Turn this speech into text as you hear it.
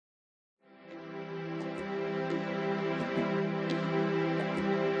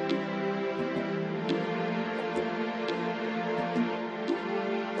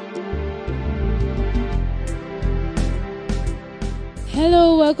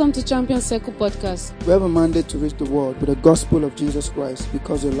welcome to Champion Circle Podcast. We have a mandate to reach the world with the gospel of Jesus Christ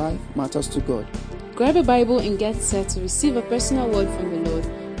because your life matters to God. Grab a Bible and get set to receive a personal word from the Lord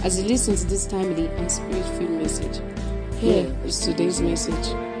as you listen to this timely and spirit-filled message. Here is today's message.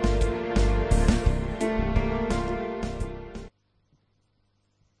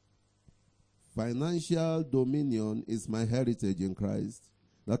 Financial dominion is my heritage in Christ.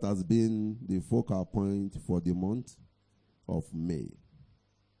 That has been the focal point for the month of May.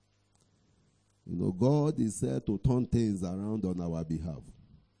 You know, God is said to turn things around on our behalf,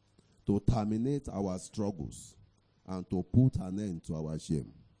 to terminate our struggles, and to put an end to our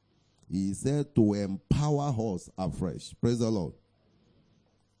shame. He is said to empower us afresh. Praise the Lord.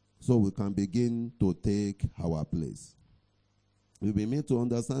 So we can begin to take our place. We will need to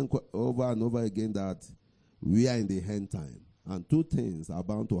understand over and over again that we are in the end time. And two things are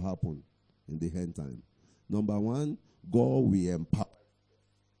bound to happen in the end time. Number one, God will empower.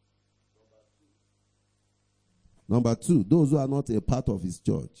 Number two, those who are not a part of his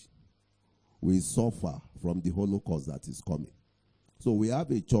church will suffer from the Holocaust that is coming. So we have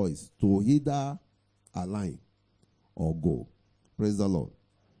a choice to either align or go. Praise the Lord.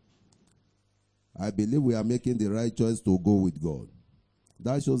 I believe we are making the right choice to go with God.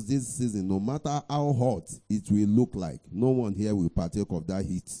 That shows this season, no matter how hot it will look like, no one here will partake of that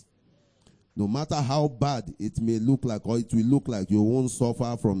heat. No matter how bad it may look like, or it will look like, you won't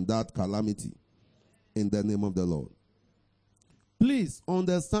suffer from that calamity. In the name of the Lord. Please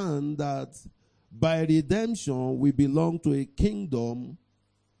understand that by redemption, we belong to a kingdom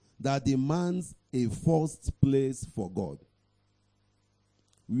that demands a first place for God.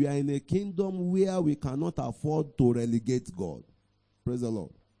 We are in a kingdom where we cannot afford to relegate God. Praise the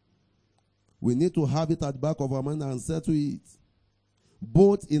Lord. We need to have it at the back of our mind and settle it,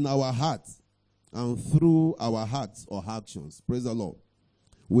 both in our hearts and through our hearts or actions. Praise the Lord.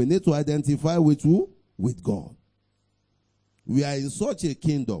 We need to identify with who? With God. We are in such a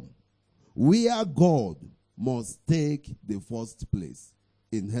kingdom where God must take the first place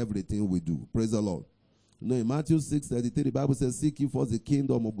in everything we do. Praise the Lord. You know, in Matthew 6:33, the Bible says, seek ye first the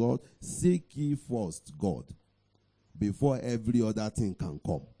kingdom of God. Seek ye first God before every other thing can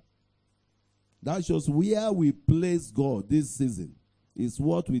come. That shows where we place God this season is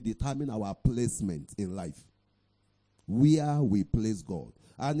what will determine our placement in life. Where we place God.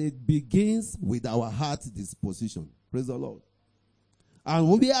 And it begins with our heart disposition. Praise the Lord. And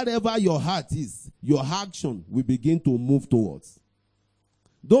wherever your heart is, your action will begin to move towards.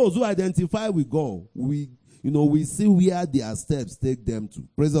 Those who identify with God, we see where their steps take them to.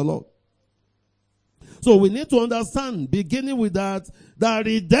 Praise the Lord. So we need to understand, beginning with that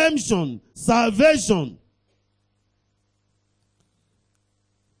redemption, salvation,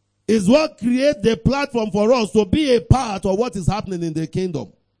 is what creates the platform for us to be a part of what is happening in the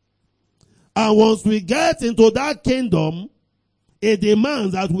kingdom. And once we get into that kingdom, it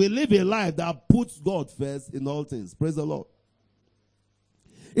demands that we live a life that puts God first in all things. Praise the Lord.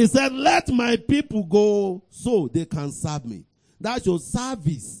 He said, let my people go so they can serve me. That your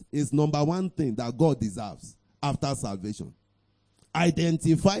service is number one thing that God deserves after salvation.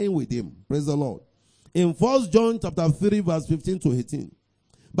 Identifying with him. Praise the Lord. In 1 John chapter 3 verse 15 to 18.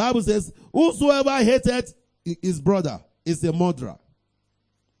 Bible says, whosoever hated his brother is a murderer.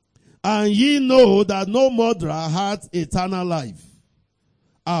 And ye know that no murderer hath eternal life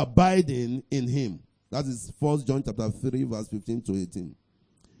abiding in him. That is 1 John chapter 3 verse 15 to 18.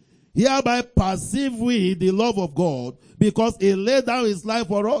 Hereby perceive we the love of God, because he laid down his life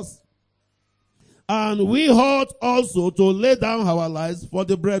for us. And we ought also to lay down our lives for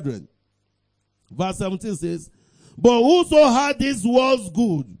the brethren. Verse 17 says, but whoso had this world's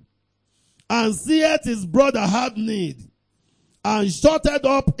good, and seeth his brother have need, and shutted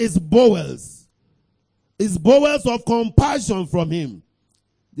up his bowels of compassion from him.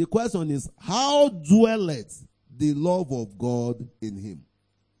 The question is, how dwelleth the love of God in him?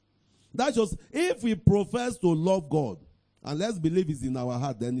 That's just, if we profess to love God, and let's believe it's in our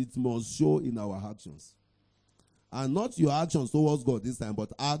heart, then it must show in our actions. And not your actions towards God this time,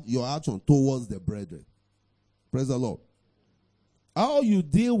 but your action towards the brethren. Praise the Lord. How you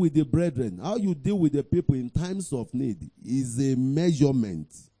deal with the brethren, how you deal with the people in times of need is a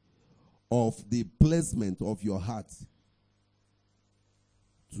measurement of the placement of your heart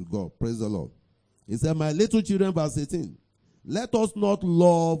to God. Praise the Lord. He said, my little children, verse 18, let us not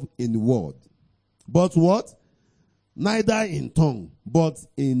love in word, but what? Neither in tongue, but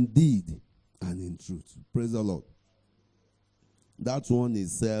in deed and in truth. Praise the Lord. That one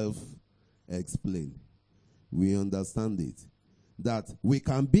is self-explained. We understand it. That we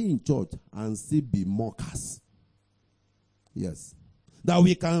can be in church and still be mockers. Yes. that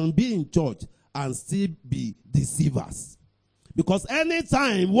we can be in church and still be deceivers. Because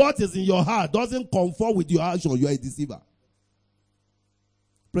anytime what is in your heart doesn't conform with your action, you are a deceiver.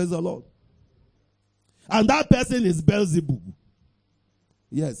 Praise the Lord. And that person is Beelzebub.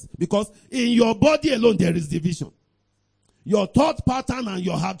 Yes, because in your body alone there is division. Your thought pattern and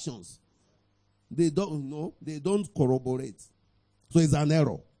your actions, they don't corroborate. So it's an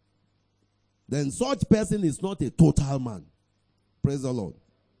error. Then such person is not a total man. Praise the Lord.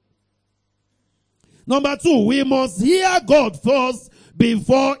 Number 2, we must hear God first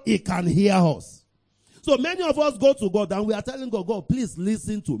before he can hear us. So many of us go to God and we are telling God, God, please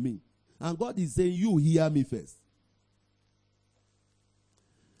listen to me. And God is saying, you hear me first.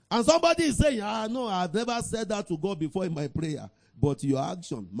 And somebody is saying, no, I've never said that to God before in my prayer. But your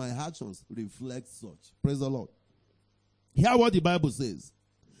action, my actions reflect such. Praise the Lord. Hear what the Bible says.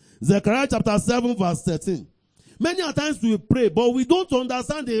 Zechariah chapter 7 verse 13. Many a times we pray, but we don't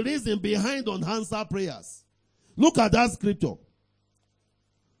understand the reason behind unanswered prayers. Look at that scripture.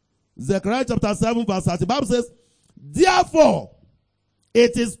 Zechariah chapter 7 verse 13. The Bible says, therefore,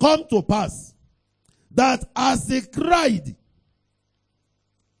 it is come to pass that as he cried,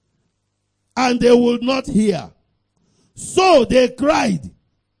 and they would not hear, so they cried,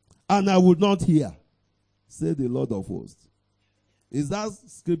 and I would not hear, said the Lord of hosts. Is that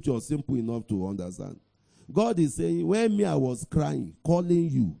scripture simple enough to understand? God is saying, when I was crying, calling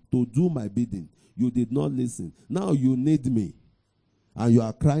you to do my bidding, you did not listen. Now you need me, and you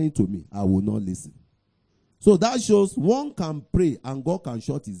are crying to me, I will not listen. So that shows one can pray and God can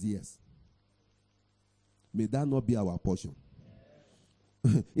shut his ears. May that not be our portion.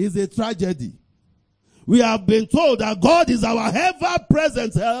 It's a tragedy. We have been told that God is our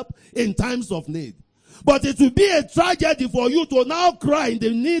ever-present help in times of need. But it will be a tragedy for you to now cry in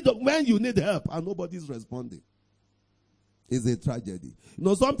the need when you need help and nobody's responding. It's a tragedy. You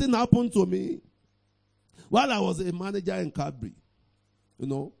know, something happened to me while I was a manager in Cadbury. You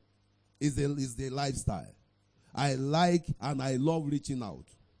know, it's the lifestyle. I like and I love reaching out,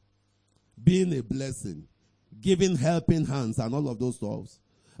 being a blessing, giving helping hands and all of those stuff.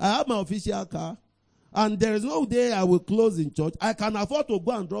 I have my official car, and there is no day I will close in church. I can afford to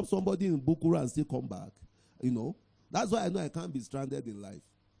go and drop somebody in Bukuru and still come back. You know, that's why I know I can't be stranded in life.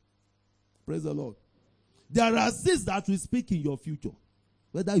 Praise the Lord. There are seeds that will speak in your future,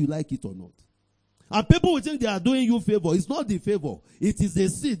 whether you like it or not. And people will think they are doing you favor. It's not the favor. It is a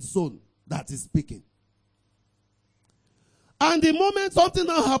seed sown that is speaking. And the moment something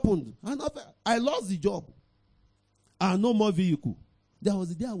now happened, and I lost the job, and no more vehicle. There was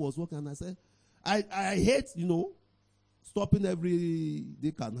a day I was working, and I said, I hate, stopping every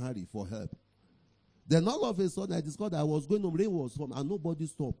Dick and Harry for help. Then all of a sudden, I discovered I was going home, rain was home, and nobody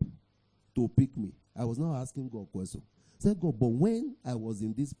stopped to pick me. I was now asking God a question. I said, God, but when I was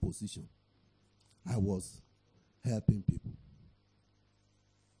in this position, I was helping people.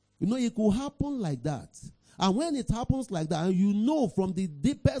 It could happen like that. And when it happens like that, and you know from the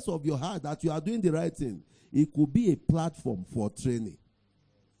deepest of your heart that you are doing the right thing, it could be a platform for training.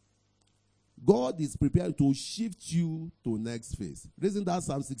 God is prepared to shift you to next phase. Reason that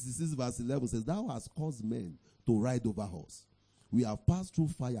Psalm 66 verse 11 says, thou hast caused men to ride over us. We have passed through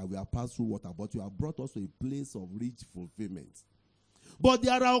fire, we have passed through water, but you have brought us to a place of rich fulfillment. But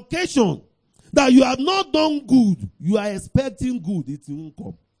there are occasions that you have not done good. You are expecting good, it won't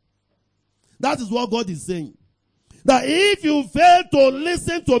come. That is what God is saying. That if you fail to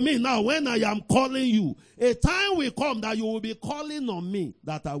listen to me now when I am calling you, a time will come that you will be calling on me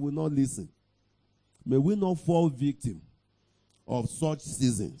that I will not listen. May we not fall victim of such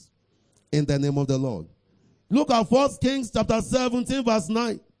seasons. In the name of the Lord. Look at 1 Kings chapter 17 verse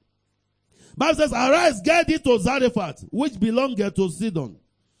 9. Bible says, arise, get thee to Zarephath, which belongeth to Sidon,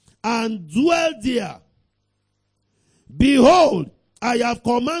 and dwell there. Behold, I have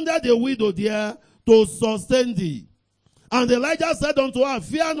commanded the widow there to sustain thee. And Elijah said unto her,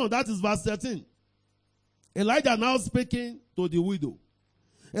 fear not. That is verse 13. Elijah now speaking to the widow.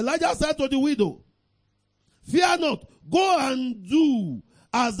 Elijah said to the widow, fear not, go and do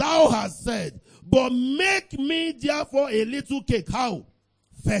as thou hast said, but make me therefore a little cake. How?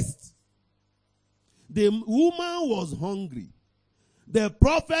 First. The woman was hungry. The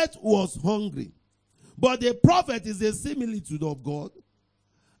prophet was hungry. But the prophet is a similitude of God.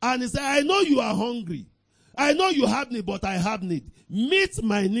 And he said, I know you are hungry. I know you have need, but I have need. Meet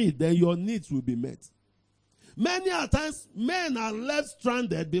my need, then your needs will be met. Many a times, men are left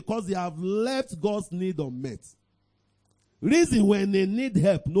stranded because they have left God's need unmet. Reason when they need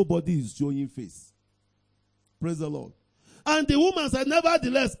help, nobody is showing face. Praise the Lord. And the woman said,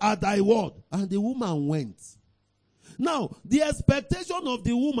 nevertheless, at thy word. And the woman went. Now, the expectation of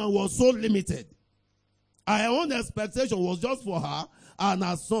the woman was so limited. Her own expectation was just for her and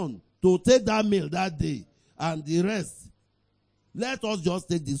her son to take that meal that day, and the rest, let us just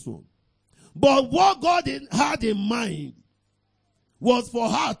take this one. But what God had in mind was for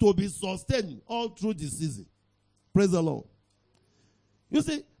her to be sustained all through the season. Praise the Lord. You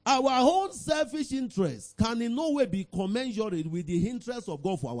see, our own selfish interest can in no way be commensurate with the interest of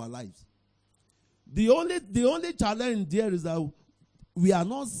God for our lives. The only challenge there is that we are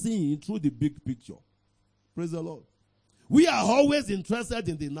not seeing through the big picture. Praise the Lord. We are always interested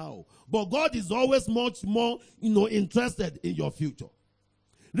in the now, but God is always much more, interested in your future.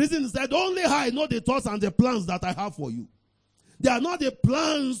 Reason is that only I know the thoughts and the plans that I have for you. They are not the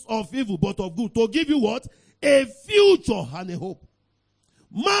plans of evil, but of good. To give you what? A future and a hope.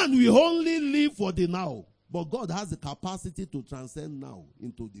 Man will only live for the now, but God has the capacity to transcend now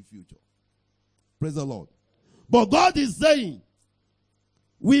into the future. Praise the Lord. But God is saying,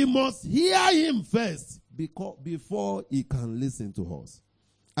 we must hear him first before he can listen to us.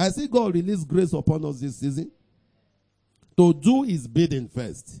 I see God release grace upon us this season to do his bidding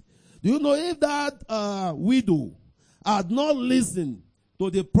first. Do you know, if that widow had not listened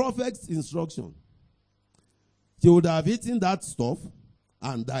to the prophet's instruction, she would have eaten that stuff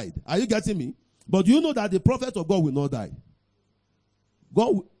and died. Are you getting me? But do you know that the prophet of God will not die?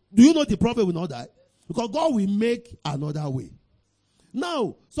 Do you know the prophet will not die? Because God will make another way.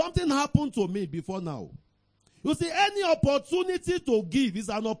 Now, something happened to me before now. You see, any opportunity to give is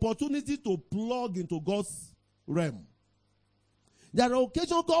an opportunity to plug into God's realm. There are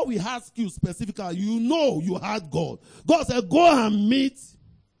occasions God will ask you specifically, you had God. God said, go and meet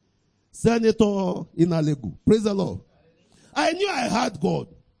Senator Inalegu. Praise the Lord. I knew I had God.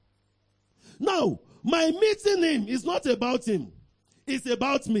 Now, my meeting him is not about him. It's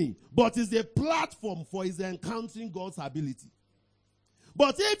about me. But it's a platform for his encountering God's ability.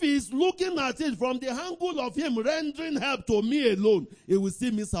 But if he's looking at it from the angle of him rendering help to me alone, he will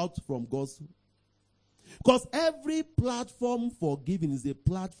still miss out from God's. Because every platform for giving is a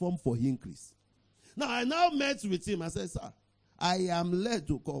platform for increase. Now, I now met with him. I said, sir, I am led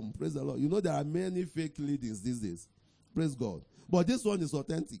to come. Praise the Lord. You know, there are many fake leadings these days. Praise God. But this one is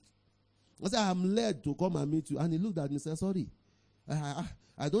authentic. I said, I am led to come and meet you. And he looked at me and said, sorry,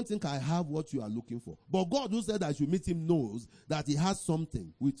 I don't think I have what you are looking for. But God, who said I should meet him, knows that he has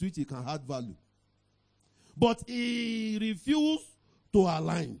something with which he can add value. But he refused to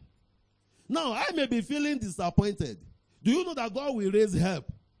align. Now, I may be feeling disappointed. Do you know that God will raise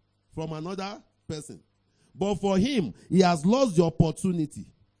help from another person? But for him, he has lost the opportunity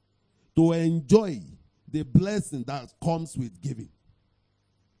to enjoy the blessing that comes with giving.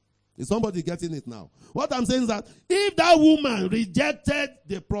 Is somebody getting it now? What I'm saying is that if that woman rejected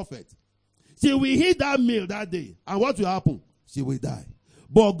the prophet, she will eat that meal that day. And what will happen? She will die.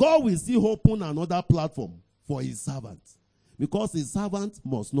 But God will still open another platform for his servant. Because his servant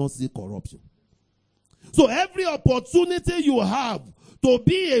must not see corruption. So every opportunity you have to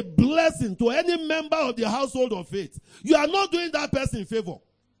be a blessing to any member of the household of faith, you are not doing that person favor.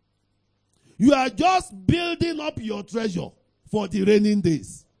 You are just building up your treasure for the raining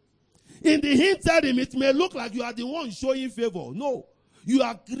days. In the interim, it may look like you are the one showing favor. No. You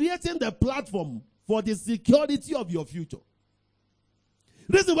are creating the platform for the security of your future.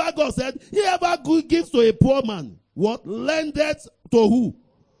 This is why God said, whoever gives to a poor man, what? Lendeth to who?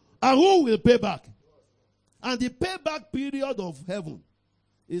 And who will pay back? And the payback period of heaven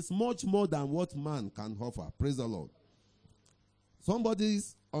is much more than what man can offer. Praise the Lord.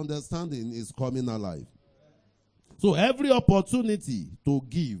 Somebody's understanding is coming alive. So every opportunity to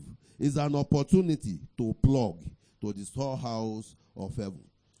give is an opportunity to plug to the storehouse of heaven.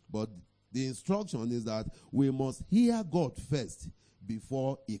 But the instruction is that we must hear God first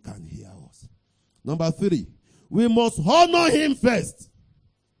before he can hear us. Number 3, we must honor him first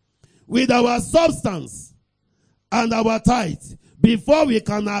with our substance and our tithe before we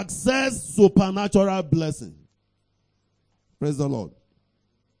can access supernatural blessing. Praise the Lord.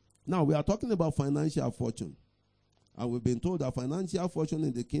 Now, we are talking about financial fortune. And we've been told that financial fortune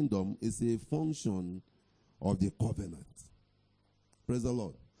in the kingdom is a function of the covenant. Praise the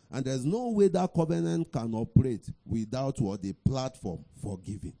Lord. And there's no way that covenant can operate without the platform for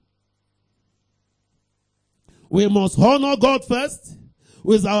giving. We must honor God first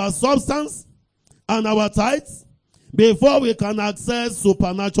with our substance and our tithes before we can access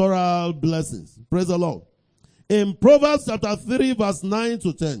supernatural blessings. Praise the Lord. In Proverbs chapter 3 verse 9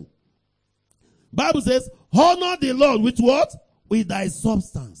 to 10. Bible says, honor the Lord with what? With thy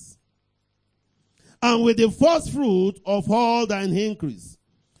substance. And with the first fruit of all thine increase.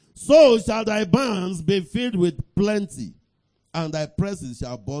 So shall thy barns be filled with plenty, and thy presses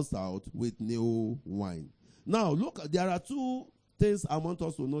shall burst out with new wine. Now, look, there are two things I want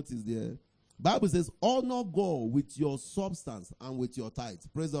us to notice there. Bible says, honor God with your substance and with your tithe.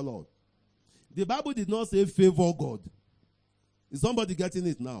 Praise the Lord. The Bible did not say favor God. Is somebody getting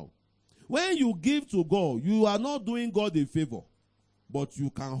it now? When you give to God, you are not doing God a favor, but you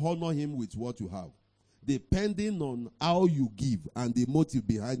can honor him with what you have, depending on how you give and the motive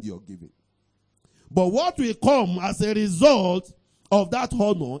behind your giving. But what will come as a result of that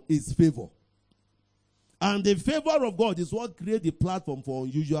honor is favor. And the favor of God is what creates the platform for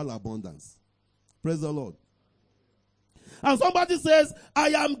unusual abundance. Praise the Lord. And somebody says, I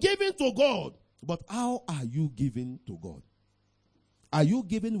am giving to God. But how are you giving to God? Are you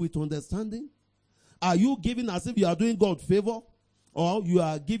giving with understanding? Are you giving as if you are doing God favor? Or you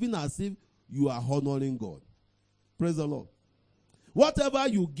are giving as if you are honoring God? Praise the Lord. Whatever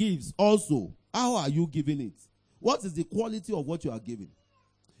you give also, how are you giving it? What is the quality of what you are giving?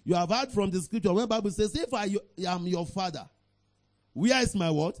 You have heard from the scripture when the Bible says, if I am your father, where is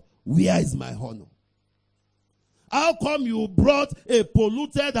my what? Where is my honor? How come you brought a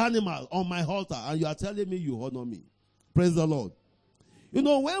polluted animal on my altar and you are telling me you honor me? Praise the Lord. You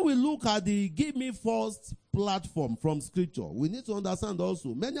know, when we look at the give me first platform from scripture, we need to understand also,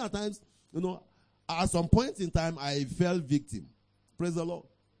 many a times, you know, at some point in time, I fell victim. Praise the Lord.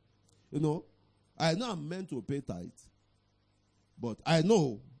 You know, I know I'm meant to pay tithe, but I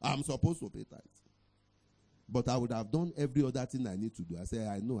know I'm supposed to pay tithe. But I would have done every other thing I need to do. I say,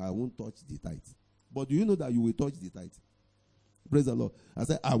 I know I won't touch the tithe. But do you know that you will touch the tithe? Praise the Lord. I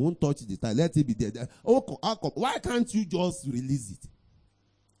said, I won't touch the tithe. Let it be there. Oh, why can't you just release it?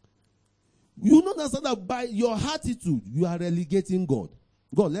 You know that by your attitude, you are relegating God.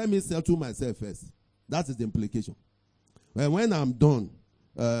 God, let me settle myself first. That is the implication. When I'm done,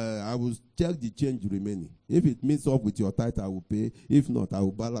 I will check the change remaining. If it meets up with your tithe, I will pay. If not, I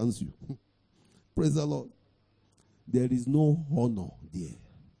will balance you. Praise the Lord. There is no honor there.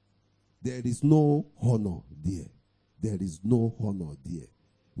 There is no honor there. There is no honor there.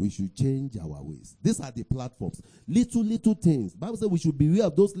 We should change our ways. These are the platforms. Little things. Bible says we should beware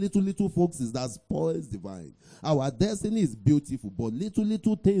of those little foxes that spoils the vine. Our destiny is beautiful, but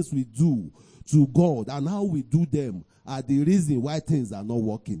little things we do to God and how we do them are the reason why things are not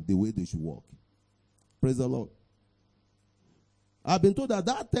working the way they should work. Praise the Lord. I've been told that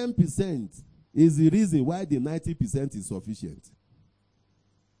 10% is the reason why the 90% is sufficient.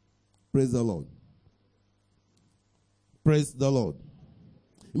 Praise the Lord. Praise the Lord.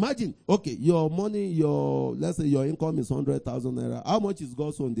 Imagine, okay, your money, let's say your income is 100,000 naira. How much is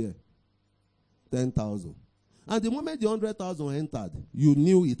God's own there? 10,000. And the moment the 100,000 entered, you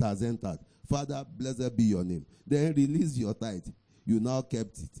knew it has entered. Father, blessed be your name. Then release your tithe. You now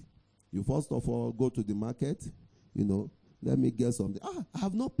kept it. You first of all go to the market, let me get something. I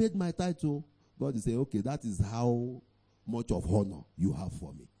have not paid my tithe too. God is saying, okay, that is how much of honor you have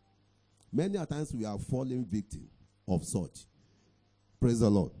for me. Many a times we are falling victim of such. Praise the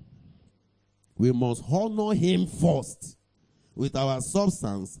Lord. We must honor him first with our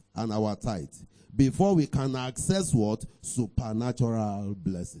substance and our tithe before we can access what? Supernatural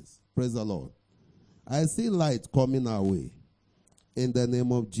blessings. Praise the Lord. I see light coming our way in the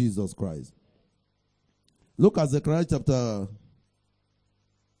name of Jesus Christ. Look at Zechariah chapter.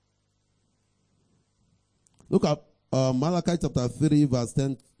 Look at Malachi chapter 3 verse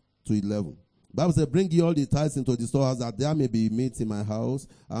 10 to 11. Bible says, bring ye all the tithes into the storehouse, that there may be meat in my house,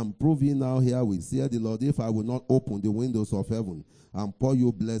 and prove ye now herewith, saith the Lord, if I will not open the windows of heaven and pour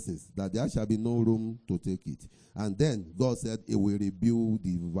you blessings, that there shall be no room to take it. And then God said, it will rebuild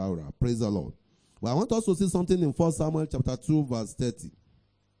the devourer. Praise the Lord. Well, I want us to see something in 1 Samuel chapter 2 verse 30.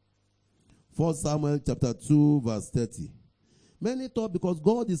 1 Samuel chapter 2 verse 30. Many thought because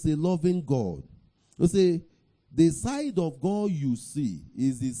God is a loving God. You see, the side of God you see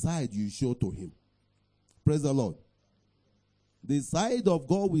is the side you show to him. Praise the Lord. The side of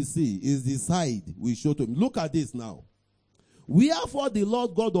God we see is the side we show to him. Look at this now. Wherefore the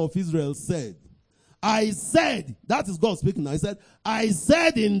Lord God of Israel said, I said, that is God speaking now. He said, I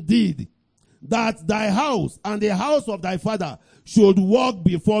said indeed that thy house and the house of thy father should walk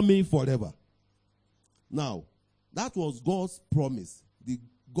before me forever. Now, that was God's promise,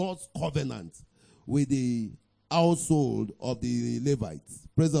 God's covenant with the household of the Levites.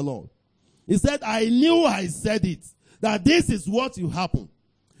 Praise the Lord. He said, I knew I said it, that this is what will happen.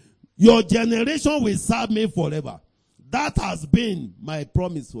 Your generation will serve me forever. That has been my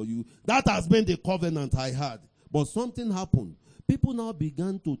promise for you. That has been the covenant I had. But something happened. People now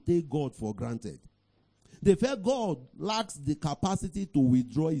began to take God for granted. They felt God lacks the capacity to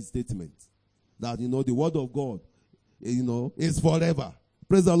withdraw his statement. That, the word of God, is forever.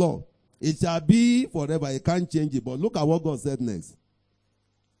 Praise the Lord. It shall be forever. You can't change it. But look at what God said next.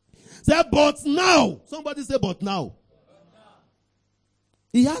 Say, but now. Somebody say, but now.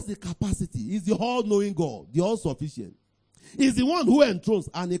 He has the capacity. He's the all-knowing God, the all-sufficient. He's the one who enthrones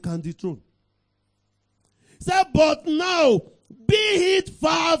and he can dethrone. Say, but now, be it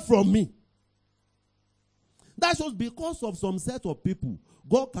far from me. That shows because of some set of people,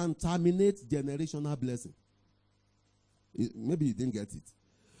 God can terminate generational blessing. Maybe you didn't get it.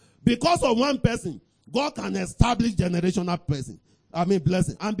 Because of one person, God can establish generational blessing.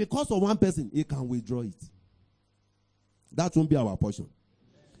 And because of one person, he can withdraw it. That won't be our portion.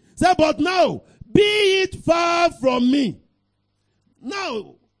 Say, but now, be it far from me.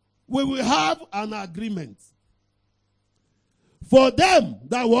 Now, we will have an agreement. For them,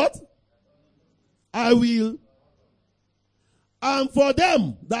 that what? I will. And for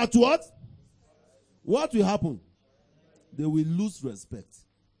them, that what? What will happen? They will lose respect.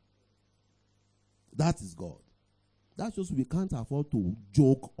 That is God. That's just we can't afford to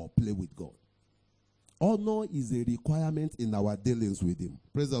joke or play with God. Honor is a requirement in our dealings with him.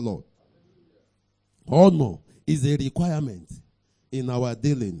 Praise the Lord. Honor is a requirement in our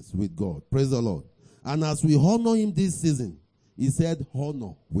dealings with God. Praise the Lord. And as we honor him this season, he said,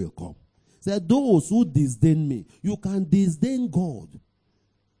 honor will come. He said, those who disdain me, you can disdain God.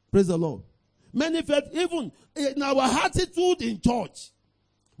 Praise the Lord. Many felt, even in our attitude in church,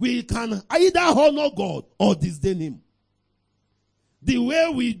 we can either honor God or disdain him. The way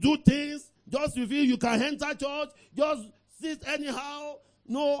we do things, just you feel you can enter church, just sit anyhow.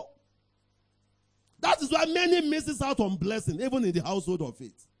 No. That is why many misses out on blessing, even in the household of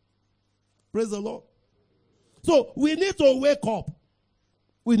faith. Praise the Lord. So we need to wake up.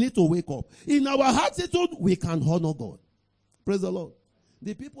 We need to wake up. In our attitude, we can honor God. Praise the Lord.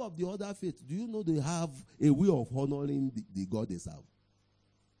 The people of the other faith, do you know they have a way of honoring the God they serve?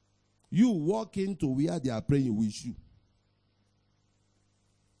 You walk into where they are praying with you.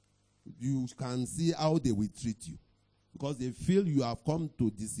 You can see how they will treat you. Because they feel you have come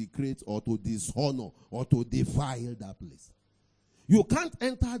to desecrate or to dishonor or to defile that place. You can't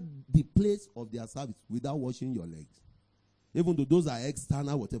enter the place of their service without washing your legs. Even though those are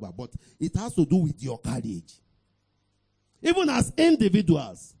external, whatever. But it has to do with your courage. Even as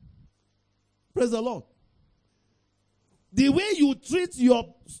individuals. Praise the Lord. The way you treat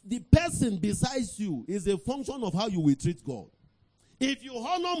the person besides you is a function of how you will treat God. If you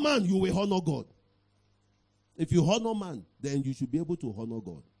honor man, you will honor God. If you honor man, then you should be able to honor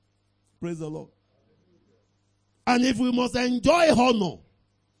God. Praise the Lord. And if we must enjoy honor,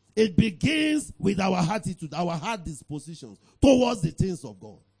 it begins with our attitude, our heart dispositions towards the things of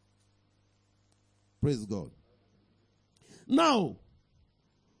God. Praise God. Now,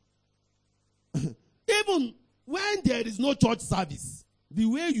 even when there is no church service, the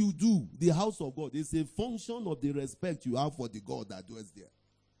way you do the house of God is a function of the respect you have for the God that dwells there.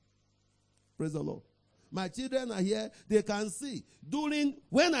 Praise the Lord. My children are here. They can see.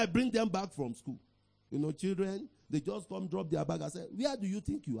 When I bring them back from school, children, they just come drop their bag and say, where do you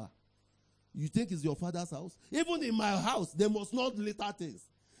think you are? You think it's your father's house? Even in my house, they must not litter things.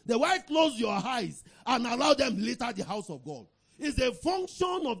 The wife close your eyes and allow them litter the house of God. It's a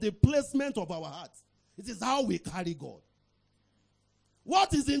function of the placement of our hearts. It is how we carry God.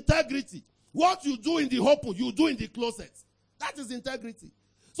 What is integrity? What you do in the open, you do in the closet. That is integrity.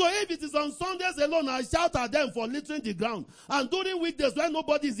 So if it is on Sundays alone, I shout at them for littering the ground. And during weekdays when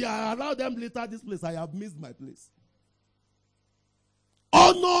nobody is here, I allow them litter this place. I have missed my place.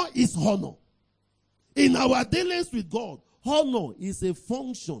 Honor is honor. In our dealings with God, honor is a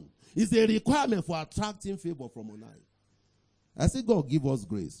function, is a requirement for attracting favor from on high. I say God give us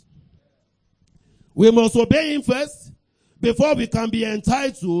grace. We must obey him first before we can be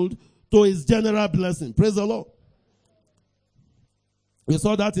entitled to his general blessing. Praise the Lord. We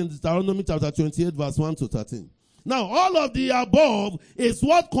saw that in Deuteronomy chapter 28 verse 1 to 13. Now, all of the above is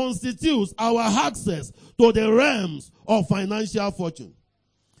what constitutes our access to the realms of financial fortune.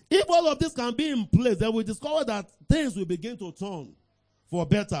 If all of this can be in place, then we discover that things will begin to turn for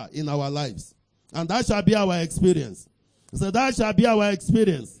better in our lives. And that shall be our experience. So that shall be our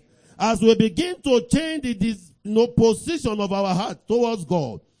experience. As we begin to change the position of our heart towards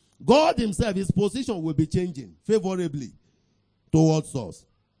God, God himself, his position will be changing favorably towards us.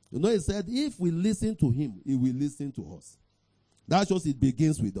 He said, if we listen to him, he will listen to us. That shows it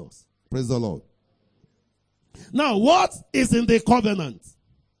begins with us. Praise the Lord. Now, what is in the covenant?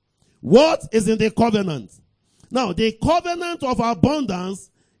 What is in the covenant? Now, the covenant of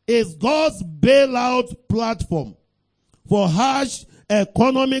abundance is God's bailout platform for harsh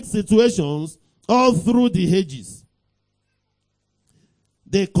economic situations all through the ages.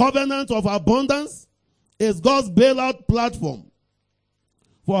 The covenant of abundance is God's bailout platform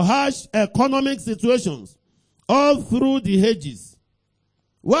for harsh economic situations all through the ages.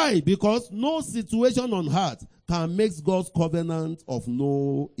 Why? Because no situation on earth can make God's covenant of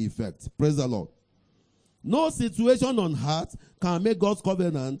no effect. Praise the Lord. No situation on earth can make God's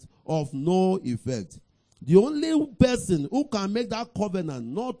covenant of no effect. The only person who can make that covenant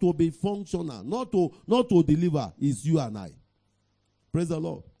not to be functional, not to deliver, is you and I. Praise the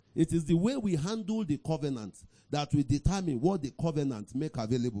Lord. It is the way we handle the covenant that will determine what the covenant make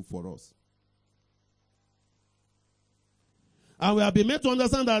available for us. And we have been made to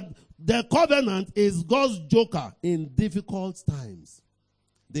understand that the covenant is God's joker in difficult times.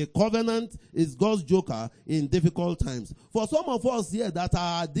 The covenant is God's joker in difficult times. For some of us here that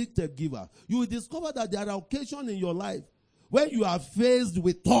are addicted giver, you will discover that there are occasions in your life when you are faced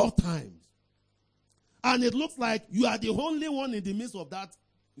with tough times. And it looks like you are the only one in the midst of that,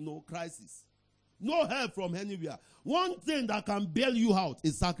 crisis. No help from anywhere. One thing that can bail you out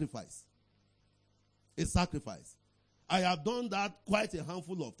is sacrifice. It's sacrifice. I have done that quite a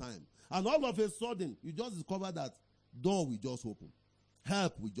handful of times. And all of a sudden, you just discover that door will just open.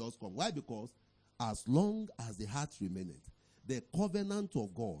 Help will just come. Why? Because as long as the heart remaineth, the covenant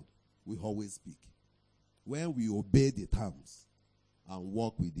of God will always speak. When we obey the terms and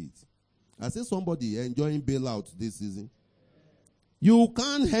walk with it. I see somebody enjoying bailout this season. You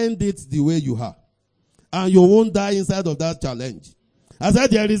can't end it the way you are. And you won't die inside of that challenge. I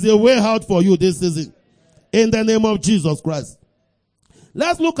said there is a way out for you this season. In the name of Jesus Christ.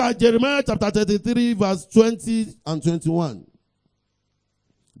 Let's look at Jeremiah chapter 33 verse 20 and 21.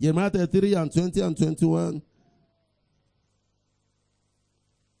 Jeremiah 33 and 20 and 21.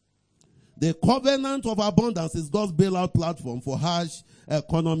 The covenant of abundance is God's bailout platform for harsh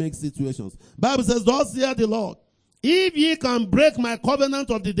economic situations. Bible says, thus saith the Lord, if ye can break my covenant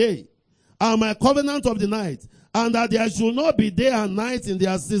of the day and my covenant of the night, and that there should not be day and night in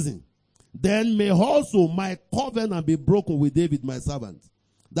their season, then may also my covenant be broken with David my servant,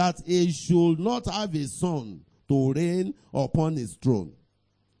 that he should not have a son to reign upon his throne.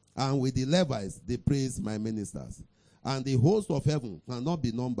 And with the Levites they praise my ministers. And the host of heaven cannot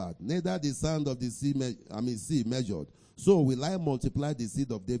be numbered, neither the sand of the sea measured. So will I multiply the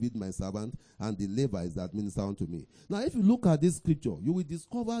seed of David my servant and the Levites that minister unto me. Now if you look at this scripture, you will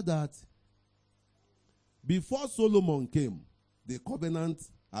discover that before Solomon came, the covenant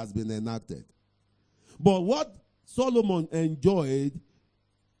has been enacted. But what Solomon enjoyed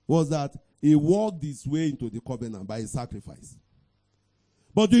was that he walked his way into the covenant by his sacrifice.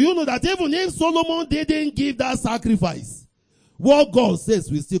 But do you know that even if Solomon didn't give that sacrifice, what God says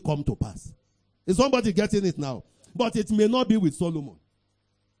will still come to pass? Is somebody getting it now? But it may not be with Solomon.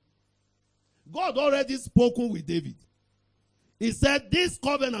 God already spoken with David. He said this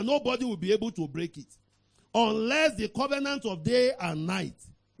covenant, nobody will be able to break it unless the covenant of day and night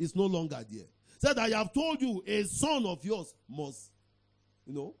is no longer there. He said, I have told you a son of yours must,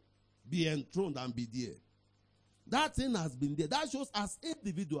 be enthroned and be there. That thing has been there. That shows as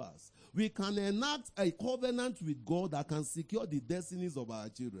individuals, we can enact a covenant with God that can secure the destinies of our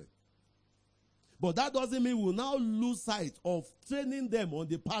children. But that doesn't mean we'll now lose sight of training them on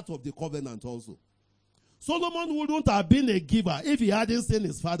the path of the covenant also. Solomon wouldn't have been a giver if he hadn't seen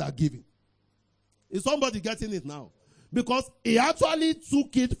his father giving. Is somebody getting it now? Because he actually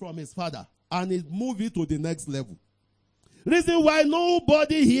took it from his father and he moved it to the next level. Reason why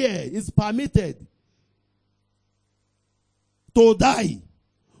nobody here is permitted to die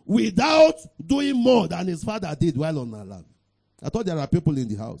without doing more than his father did while on our land. I thought there are people in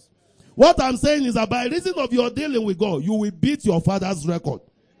the house. What I'm saying is that by reason of your dealing with God, you will beat your father's record.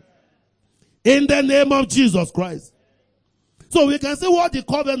 In the name of Jesus Christ. So we can see what the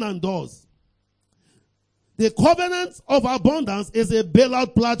covenant does. The covenant of abundance is a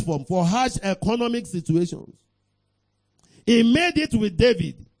bailout platform for harsh economic situations. He made it with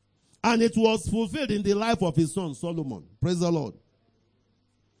David, and it was fulfilled in the life of his son Solomon. Praise the Lord.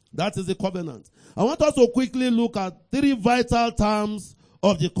 That is the covenant. I want us to quickly look at three vital terms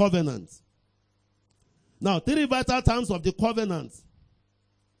of the covenant. Now, three vital terms of the covenant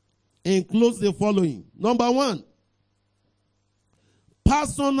includes the following. Number one,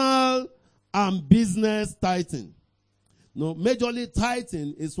 personal and business tithing. No, majorly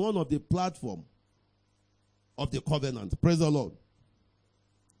tithing is one of the platform of the covenant. Praise the Lord.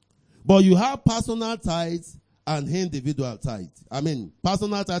 But you have personal tithes and individual tithe.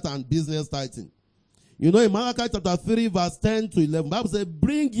 Personal tithe and business tithing. You know, in Malachi chapter 3, verse 10 to 11, Bible says,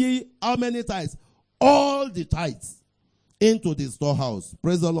 bring ye how many tithes? All the tithes into the storehouse.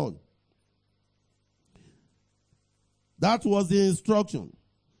 Praise the Lord. That was the instruction.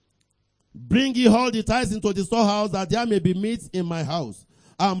 Bring ye all the tithes into the storehouse, that there may be meat in my house.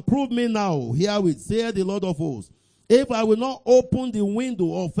 And prove me now, herewith, saith the Lord of hosts, if I will not open the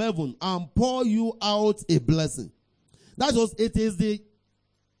window of heaven and pour you out a blessing. That was, it is the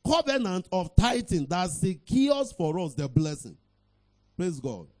covenant of tithing that secures for us the blessing. Praise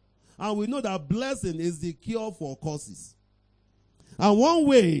God. And we know that blessing is the cure for curses. And one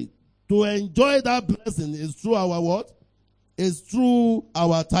way to enjoy that blessing is through our what? Is through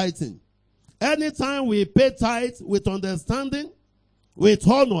our tithing. Anytime we pay tithe with understanding, with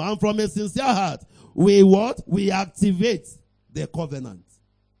honor, and from a sincere heart, we what? We activate the covenant.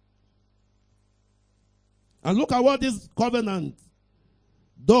 And look at what this covenant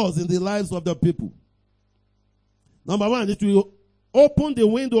does in the lives of the people. Number one, it will open the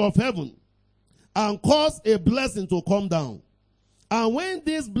window of heaven and cause a blessing to come down. And when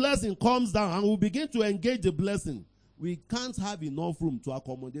this blessing comes down and we begin to engage the blessing, we can't have enough room to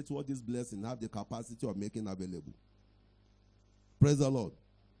accommodate what this blessing have the capacity of making available. Praise the Lord.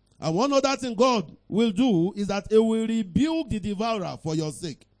 And one other thing God will do is that it will rebuke the devourer for your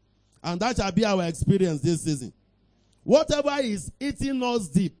sake. And that shall be our experience this season. Whatever is eating us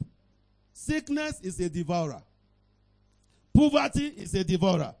deep, sickness is a devourer. Poverty is a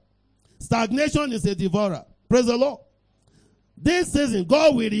devourer. Stagnation is a devourer. Praise the Lord. This season,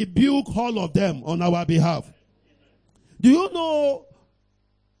 God will rebuke all of them on our behalf. Do you know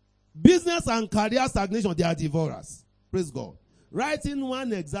business and career stagnation, they are devourers? Praise God. Writing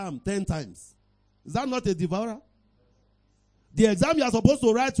one exam 10 times. Is that not a devourer? The exam you are supposed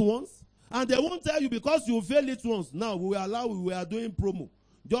to write once, and they won't tell you because you fail it once. Now, we are doing promo.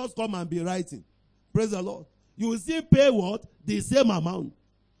 Just come and be writing. Praise the Lord. You will still pay what? The same amount.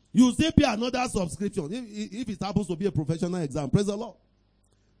 You will still pay another subscription if it happens to be a professional exam. Praise the Lord.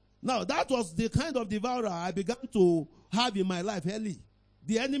 Now, that was the kind of devourer I began to have in my life early.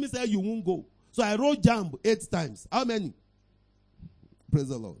 The enemy said you won't go. So I wrote JAMB 8 times. How many? Praise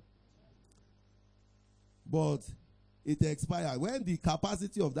the Lord. But it expired. When the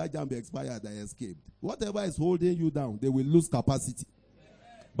capacity of that JAMB expired, I escaped. Whatever is holding you down, they will lose capacity.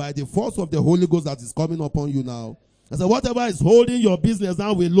 By the force of the Holy Ghost that is coming upon you now. I said, whatever is holding your business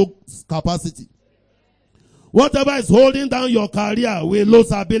down will lose capacity. Whatever is holding down your career will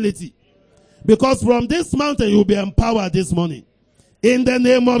lose ability. Because from this mountain you'll be empowered this morning. In the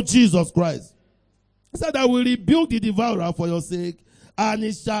name of Jesus Christ. He said, I will rebuke the devourer for your sake, and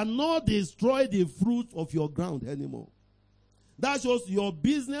it shall not destroy the fruit of your ground anymore. That shows your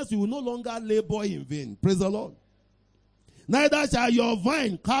business, you will no longer labor in vain. Praise the Lord. Neither shall your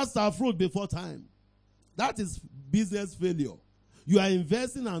vine cast her fruit before time. That is business failure. You are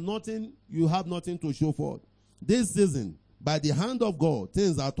investing and you have nothing to show for it. This season, by the hand of God,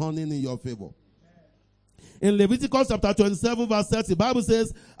 things are turning in your favor. In Leviticus chapter 27 verse 30, the Bible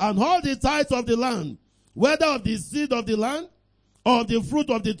says, and all the tithes of the land, whether of the seed of the land or the fruit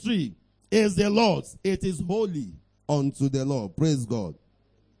of the tree, is the Lord's. It is holy unto the Lord. Praise God.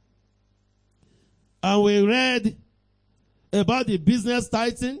 And we read about the business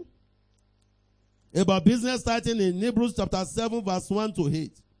tithing. About business tithing in Hebrews chapter 7 verse 1 to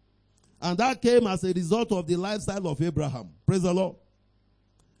 8. And that came as a result of the lifestyle of Abraham. Praise the Lord.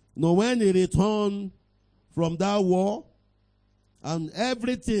 Now when he returned from that war and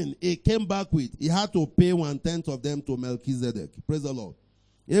everything he came back with, he had to pay 1/10 of them to Melchizedek. Praise the Lord.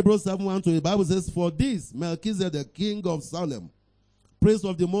 Hebrews 7:1 to 8, the Bible says, for this Melchizedek, king of Salem, priest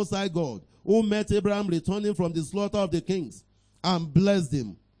of the Most High God, who met Abraham returning from the slaughter of the kings, and blessed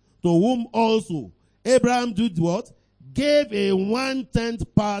him, to whom also Abraham did what? Gave a 1/10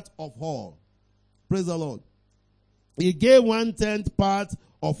 part of all. Praise the Lord. He gave 1/10 part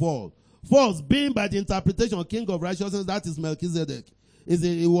of all. First, being by the interpretation king of righteousness, that is Melchizedek.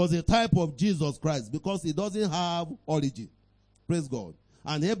 It was a type of Jesus Christ because he doesn't have origin. Praise God.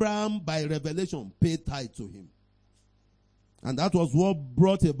 And Abraham, by revelation, paid tithe to him. And that was what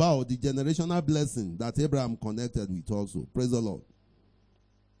brought about the generational blessing that Abraham connected with also. Praise the Lord.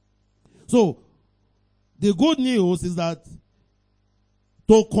 So, the good news is that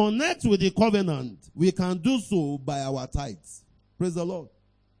to connect with the covenant, we can do so by our tithes. Praise the Lord.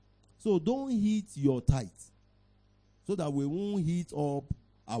 So don't hit your tithes so that we won't heat up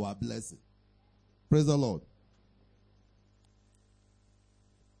our blessing. Praise the Lord.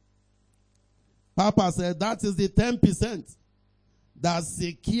 Papa said that is the 10% that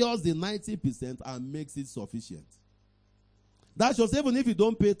secures the 90% and makes it sufficient. That shows even if you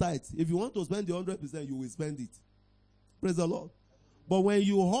don't pay tithes, if you want to spend the 100%, you will spend it. Praise the Lord. But when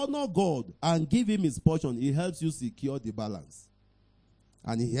you honor God and give him his portion, he helps you secure the balance.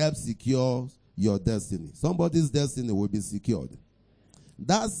 And he helps secure your destiny. Somebody's destiny will be secured.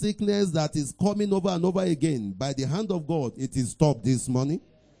 That sickness that is coming over and over again, by the hand of God, it is stopped this morning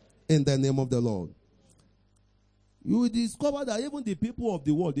in the name of the Lord. You will discover that even the people of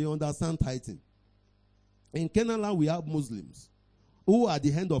the world, they understand tithing. In Canaan land, we have Muslims who at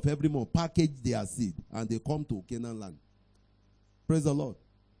the end of every month package their seed and they come to Canaan land. Praise the Lord.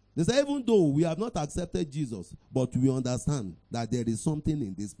 They say, even though we have not accepted Jesus, but we understand that there is something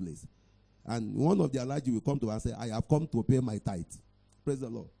in this place. And one of the Alhaji will come to us and say, I have come to pay my tithe. Praise the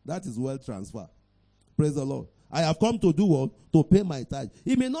Lord. That is wealth transfer. Praise the Lord. I have come to do what? To pay my tithe.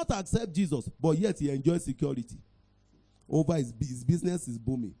 He may not accept Jesus, but yet he enjoys security. Over his business is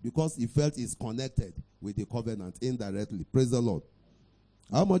booming because he felt he's connected with the covenant indirectly. Praise the Lord.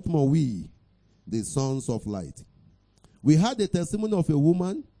 How much more we, the sons of light? We had the testimony of a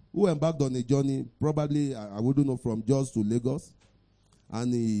woman who embarked on a journey, probably, I wouldn't know, from Jos to Lagos.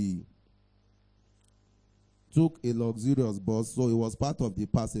 And he took a luxurious bus, so he was part of the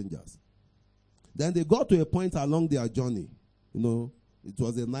passengers. Then they got to a point along their journey. You know, it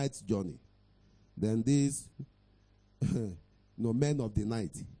was a night journey. Then these men of the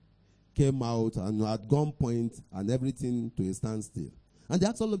night came out and at gunpoint and everything to a standstill. And they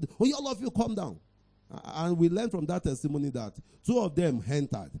asked all of them, all of you come down. And we learned from that testimony that two of them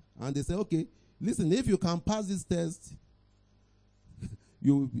entered. And they said, okay, listen, if you can pass this test,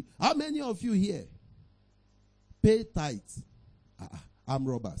 you will be. How many of you here pay tithes? Armed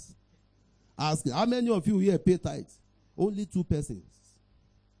robbers. Ask, how many of you here pay tithes? Only 2 persons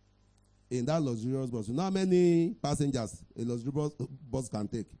in that luxurious bus. You know how many passengers a luxurious bus can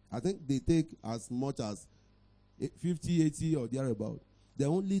take? I think they take as much as 50, 80 or thereabout. There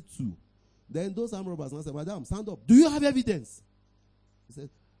are only 2. Then those armed robbers now said, Madam, stand up. Do you have evidence? He said,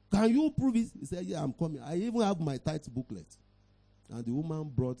 can you prove it? He said, yeah, I'm coming. I even have my tithe booklet. And the woman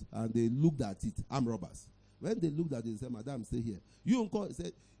brought, and they looked at it, armed robbers. When they looked at it, they said, Madam, stay here. You uncle, he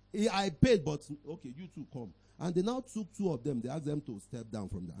said, I paid, but okay, you two come. And they now took 2 of them. They asked them to step down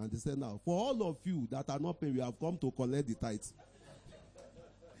from there. And they said, now, for all of you that are not paying, we have come to collect the tithes.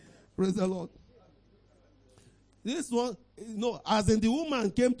 Praise the Lord. This one, as in the woman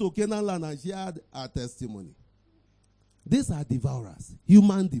came to Canaan land and shared her testimony. These are devourers,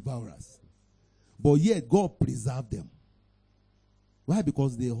 human devourers. But yet God preserved them. Why?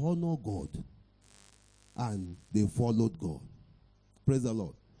 Because they honor God and they followed God. Praise the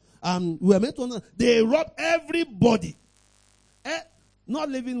Lord. And we are meant to honor. They robbed everybody. Not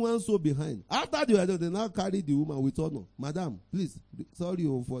leaving one soul behind. After they were done, they now carried the woman with honor. Madam, please, sorry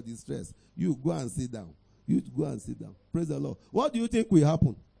for the stress. You go and sit down. You go and sit down. Praise the Lord. What do you think will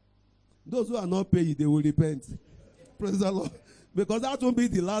happen? Those who are not paying, they will repent. Praise the Lord. Because that won't be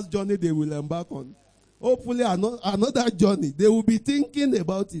the last journey they will embark on. Hopefully another journey. They will be thinking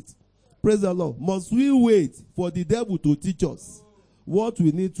about it. Praise the Lord. Must we wait for the devil to teach us what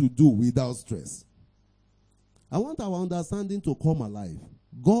we need to do without stress? I want our understanding to come alive.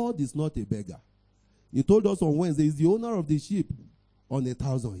 God is not a beggar. He told us on Wednesday, he's the owner of the sheep on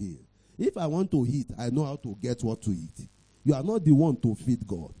 1,000 hills. If I want to eat, I know how to get what to eat. You are not the one to feed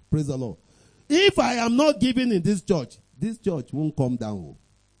God. Praise the Lord. If I am not giving in this church won't come down.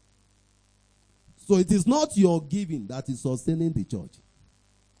 So it is not your giving that is sustaining the church.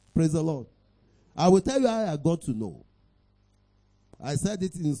 Praise the Lord. I will tell you how I got to know. I said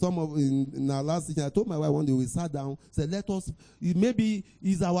it in our last session. I told my wife one day, we sat down, said, maybe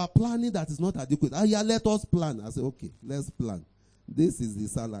it's our planning that is not adequate. Yeah, let us plan. I said, okay, let's plan. This is the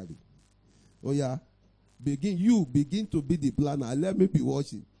salary. Oh yeah, begin to be the planner. Let me be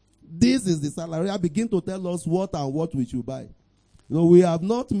watching. This is the salary. I begin to tell us what and what we should buy. We have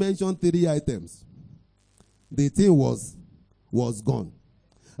not mentioned 3 items. The thing was gone.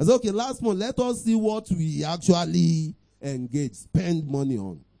 I said, okay, last month, let us see what we actually spend money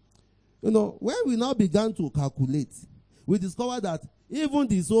on. When we now began to calculate, we discovered that even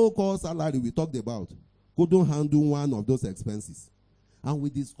the so-called salary we talked about couldn't handle one of those expenses. And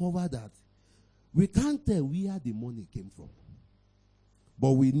we discovered that we can't tell where the money came from.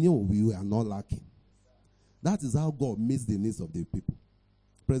 But we knew we were not lacking. That is how God meets the needs of the people.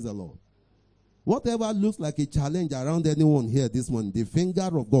 Praise the Lord. Whatever looks like a challenge around anyone here this morning, the finger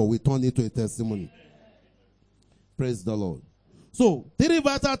of God will turn it to a testimony. Praise the Lord. So, 3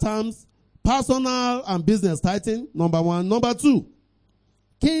 vital terms: personal and business tithing, number 1. Number 2,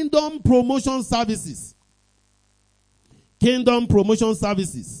 kingdom promotion services. Kingdom promotion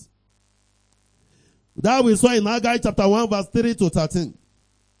services. That we saw in Haggai chapter 1 verse 3 to 13.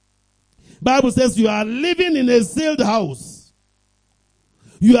 Bible says you are living in a sealed house.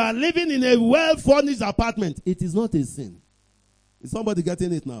 You are living in a well-furnished apartment. It is not a sin. Is somebody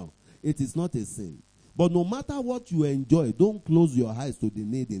getting it now? It is not a sin. But no matter what you enjoy, don't close your eyes to the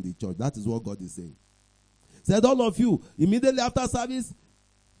need in the church. That is what God is saying. Said all of you, immediately after service,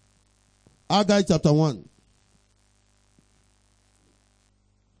 Haggai chapter 1,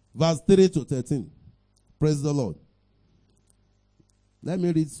 verse 3 to 13. Praise the Lord. Let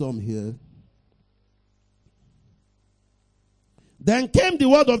me read some here. Then came the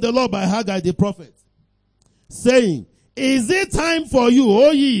word of the Lord by Haggai the prophet, saying, is it time for you,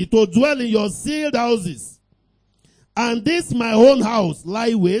 O ye, to dwell in your sealed houses, and this my own house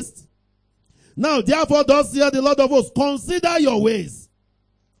lie waste? Now, therefore, thus saith the Lord of hosts, consider your ways.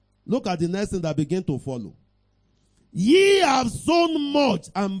 Look at the next thing that begin to follow. Ye have sown much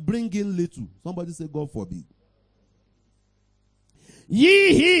and bring in little. Somebody say, God forbid.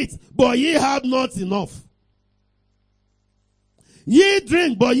 Ye eat, but ye have not enough. Ye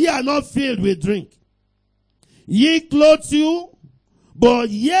drink, but ye are not filled with drink. Ye clothe you, but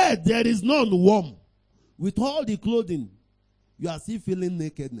yet there is none warm. With all the clothing, you are still feeling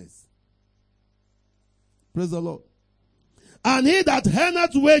nakedness. Praise the Lord. And he that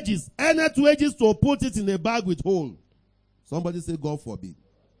earneth wages to put it in a bag with hole. Somebody say, God forbid.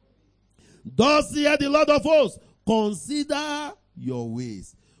 Thus saith the Lord of hosts, consider your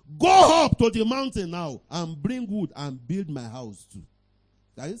ways. Go up to the mountain now and bring wood and build my house too.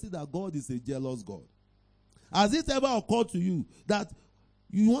 Can you see that God is a jealous God? Has it ever occurred to you that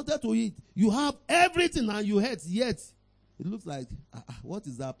you wanted to eat, you have everything and you ate, yet it looks like, what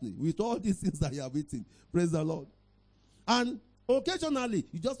is happening with all these things that you have eaten? Praise the Lord. And occasionally,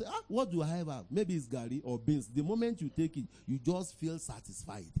 you just say, what do I have? Maybe it's gari or beans. The moment you take it, you just feel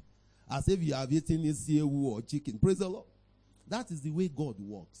satisfied. As if you have eaten isiewu or chicken. Praise the Lord. That is the way God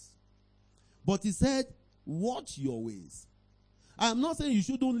works. But he said, watch your ways. I'm not saying you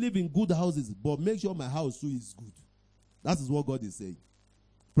shouldn't live in good houses, but make sure my house too is good. That is what God is saying.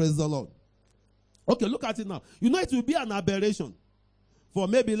 Praise the Lord. Okay, look at it now. You know it will be an aberration. For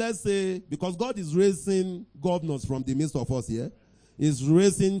maybe, let's say, because God is raising governors from the midst of us here. He's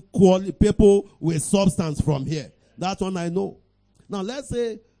raising people with substance from here. That one I know. Now, let's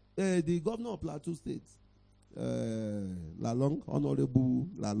say the governor of Plateau State, Lalong, Honorable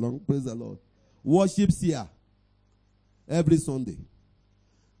Lalong, praise the Lord, worships here every Sunday.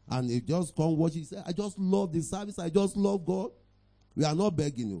 And he just come worship. He said, I just love the service. I just love God. We are not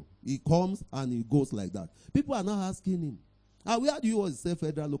begging you. He comes and he goes like that. People are now asking him, where do you say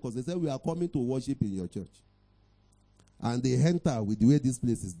federal locals? They say, we are coming to worship in your church. And they enter with the way this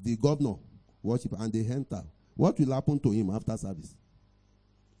place is. The governor worship and they enter. What will happen to him after service?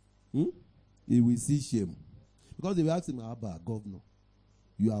 He will see shame. Because they will ask him, Abba, governor,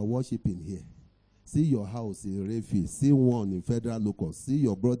 you are worshiping here. See your house in Refi. See one in federal locals. See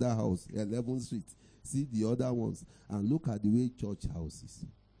your brother house, 11th Street. See the other ones. And look at the way church houses.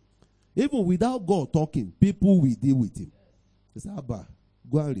 Even without God talking, people will deal with him. They say, Abba,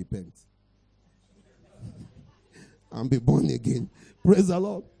 go and repent. And be born again. Praise the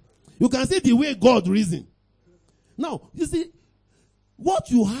Lord. You can see the way God reasons. Now, you see, what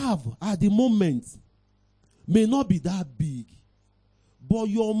you have at the moment may not be that big. But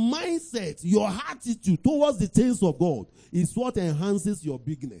your mindset, your attitude towards the things of God is what enhances your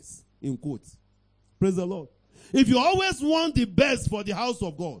bigness, in quotes. Praise the Lord. If you always want the best for the house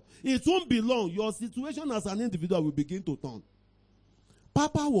of God, it won't be long. Your situation as an individual will begin to turn.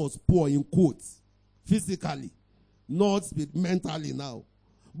 Papa was poor, in quotes, physically, not mentally now.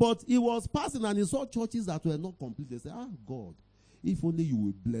 But he was passing and he saw churches that were not complete. They said, God, if only you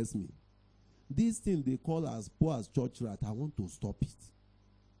will bless me. This thing they call as poor as church rat, I want to stop it.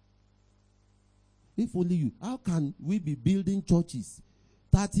 If only you. How can we be building churches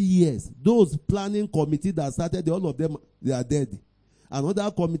 30 years? Those planning committee that started, all of them, they are dead. Another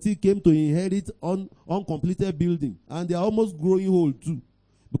committee came to inherit uncompleted building. And they are almost growing old too.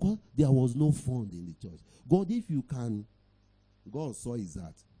 Because there was no fund in the church. God, if you can, God saw his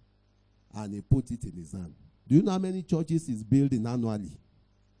heart. And he put it in his hand. Do you know how many churches he's building annually?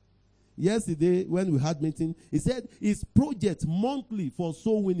 Yesterday, when we had meeting, he said his project monthly for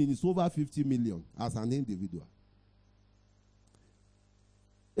soul winning is over 50 million as an individual.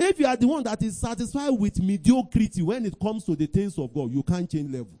 If you are the one that is satisfied with mediocrity when it comes to the things of God, you can't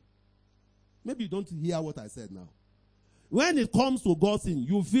change level. Maybe you don't hear what I said now. When it comes to God's thing,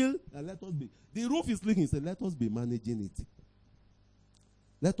 you feel, let us be. The roof is leaking. He said, let us be managing it.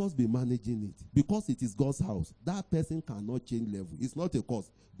 Let us be managing it. Because it is God's house. That person cannot change level. It's not a cost,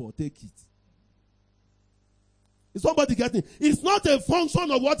 but take it. Is somebody getting? It's not a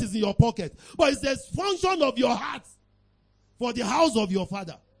function of what is in your pocket, but it's a function of your heart for the house of your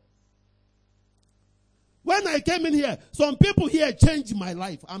Father. When I came in here, some people here changed my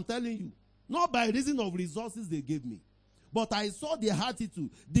life. I'm telling you. Not by reason of resources they gave me. But I saw their attitude.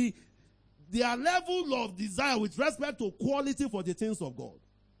 Their level of desire with respect to quality for the things of God.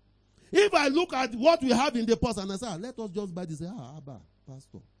 If I look at what we have in the past and I say, let us just buy this. Abba,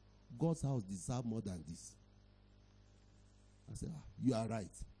 Pastor, God's house deserves more than this. I say, you are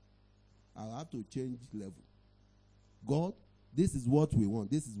right. I'll have to change level. God, this is what we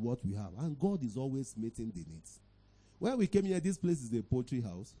want. This is what we have. And God is always meeting the needs. When we came here, this place is a poultry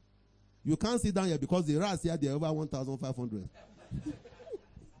house. You can't sit down here because the rats here, they're over 1,500.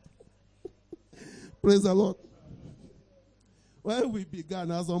 Praise the Lord. When we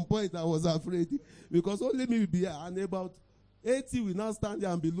began, at some point, I was afraid because only me will be here, and about 80 will now stand there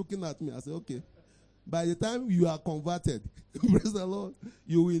and be looking at me. I said, okay. By the time you are converted, praise the Lord,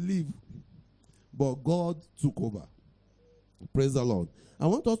 you will leave. But God took over. Praise the Lord. I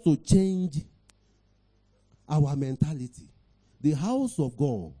want us to change our mentality. The house of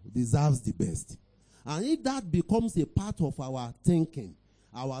God deserves the best. And if that becomes a part of our thinking,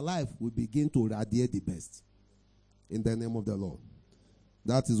 our life will begin to radiate the best. In the name of the Lord.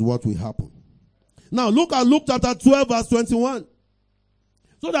 That is what will happen. Now look at Luke chapter 12 verse 21.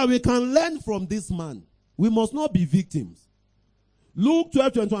 So that we can learn from this man. We must not be victims. Luke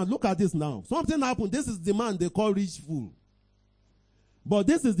 12:21. Look at this now. Something happened. This is the man they call rich fool. But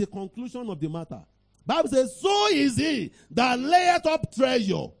this is the conclusion of the matter. Bible says, so is he that layeth up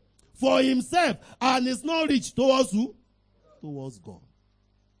treasure for himself and is not rich towards who? Towards God.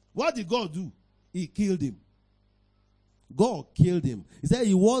 What did God do? He killed him. God killed him. He said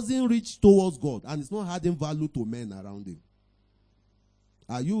he wasn't rich towards God and it's not adding value to men around him.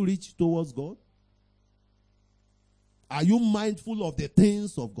 Are you rich towards God? Are you mindful of the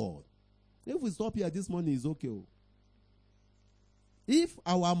things of God? If we stop here this morning, it's okay. If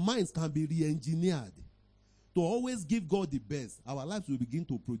our minds can be re-engineered to always give God the best, our lives will begin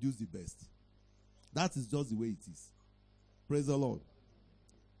to produce the best. That is just the way it is. Praise the Lord.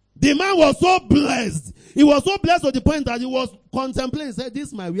 The man was so blessed. He was so blessed to the point that he was contemplating. He said,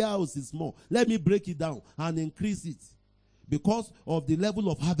 this my warehouse is small. Let me break it down and increase it because of the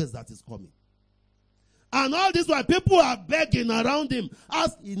level of harvest that is coming. And all this while people are begging around him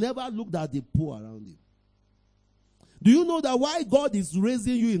as he never looked at the poor around him. Do you know that why God is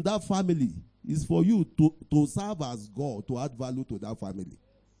raising you in that family is for you to serve as God, to add value to that family?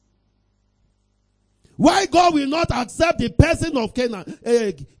 Why God will not accept the person of Cain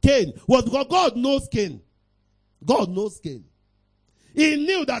was because God knows Cain. God knows Cain. He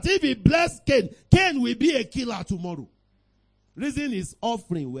knew that if he blessed Cain, Cain will be a killer tomorrow. Reason his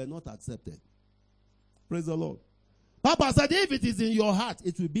offering were not accepted. Praise the Lord. Papa said if it is in your heart,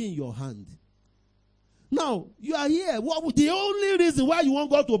 it will be in your hand. Now, you are here. The only reason why you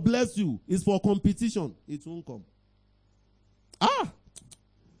want God to bless you is for competition. It won't come.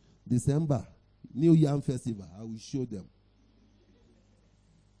 December. New Yam Festival. I will show them.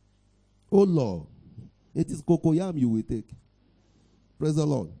 Oh Lord. It is cocoyam you will take. Praise the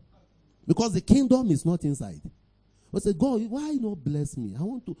Lord. Because the kingdom is not inside. But say, God, why not bless me? I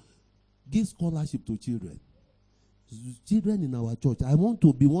want to give scholarship to children. Children in our church. I want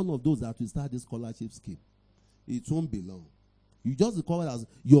to be one of those that will start this scholarship scheme. It won't be long. You just recover as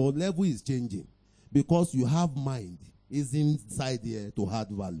your level is changing. Because you have mind. Is inside there to add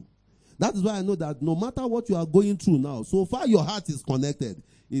value. That is why I know that no matter what you are going through now, so far your heart is connected.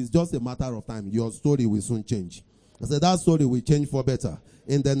 It's just a matter of time. Your story will soon change. I said that story will change for better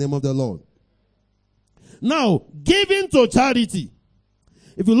in the name of the Lord. Now, giving to charity.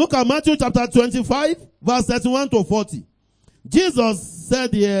 If you look at Matthew chapter 25, verse 31 to 40, Jesus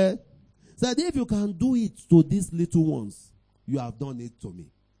said here, if you can do it to these little ones, you have done it to me.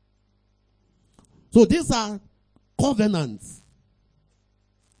 So these are covenants.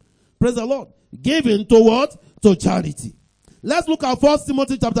 Praise the Lord. Giving to what? To charity. Let's look at 1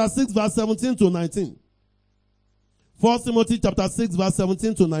 Timothy chapter 6 verse 17 to 19. 1 Timothy chapter 6 verse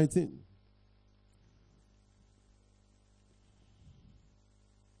 17 to 19.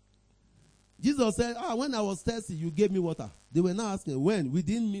 Jesus said, when I was thirsty, you gave me water. They were now asking, when?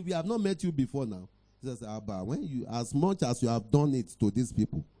 We have not met you before now. Jesus said, when you, as much as you have done it to these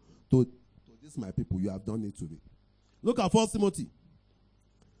people, to these my people, you have done it to me. Look at 1 Timothy.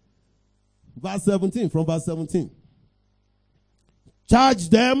 Verse 17, from verse 17. Charge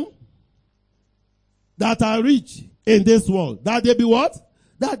them that are rich in this world. That they be what?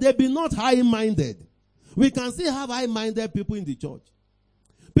 That they be not high-minded. We can still have high-minded people in the church.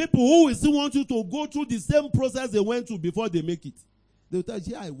 People who will still want you to go through the same process they went through before they make it. They will tell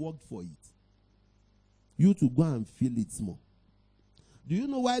you, I worked for it. You to go and feel it small. Do you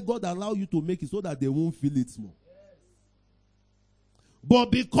know why God allowed you to make it? So that they won't feel it small.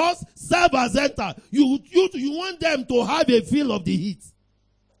 But because serve has entered, you want them to have a feel of the heat.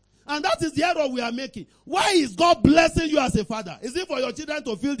 And that is the error we are making. Why is God blessing you as a father? Is it for your children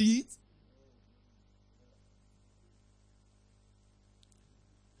to feel the heat?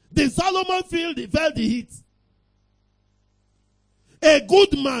 Did Solomon felt the heat? A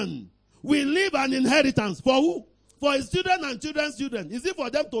good man will leave an inheritance for who? For his children and children's children. Is it for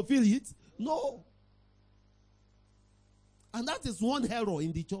them to feel it? No. And that is one error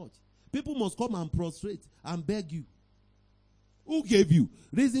in the church. People must come and prostrate and beg you. Who gave you?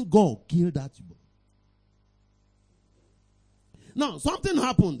 Reason God killed that boy. Now, something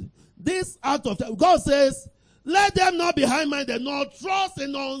happened. This out of time, God says, let them not be high-minded, nor trust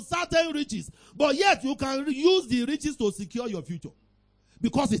in uncertain riches. But yet you can use the riches to secure your future.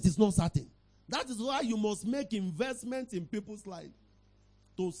 Because it is not certain. That is why you must make investment in people's lives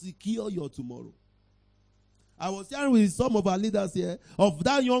to secure your tomorrow. I was sharing with some of our leaders here of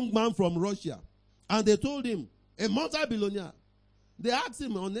that young man from Russia. And they told him, a multi-billionaire. They asked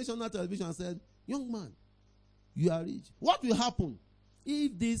him on national television and said, young man, you are rich. What will happen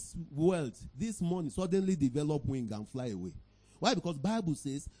if this wealth, this money suddenly develop wing and fly away? Why? Because the Bible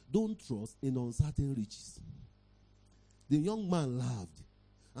says, don't trust in uncertain riches. The young man laughed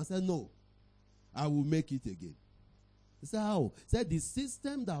and said, no, I will make it again. He said, how? He said, the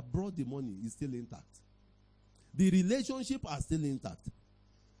system that brought the money is still intact. The relationship are still intact.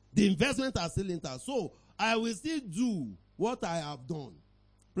 The investment are still intact. So, I will still do what I have done.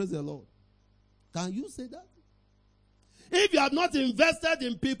 Praise the Lord. Can you say that? If you have not invested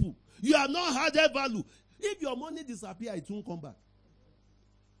in people, you have not added value. If your money disappears, it won't come back.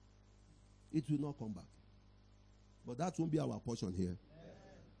 It will not come back. But that won't be our portion here.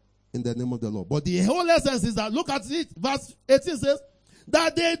 In the name of the Lord. But the whole essence is that, look at it. Verse 18 says,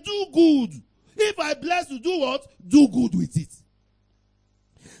 that they do good. If I bless you, do what? Do good with it.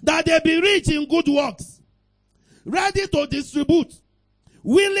 That they be rich in good works. Ready to distribute.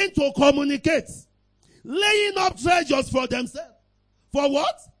 Willing to communicate. Laying up treasures for themselves. For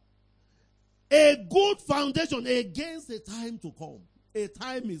what? A good foundation against a time to come. A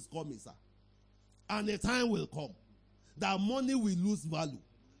time is coming, sir. And a time will come that money will lose value.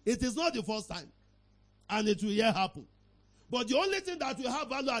 It is not the first time. And it will yet happen. But the only thing that will have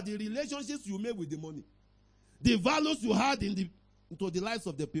value are the relationships you make with the money. The values you had into the lives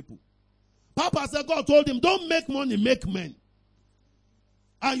of the people. Papa said, God told him, don't make money, make men.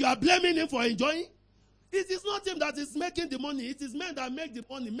 And you are blaming him for enjoying? It is not him that is making the money. It is men that make the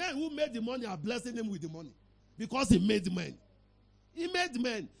money. Men who made the money are blessing him with the money. Because he made men. He made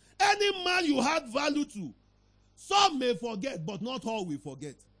men. Any man you had value to, some may forget, but not all will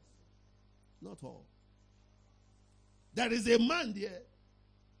forget. Not all. There is a man there.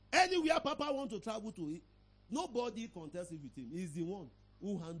 Anywhere Papa wants to travel to, nobody contests with him. He's the one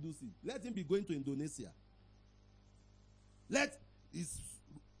who handles it. Let him be going to Indonesia.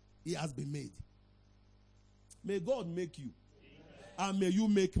 He has been made. May God make you. Amen. And may you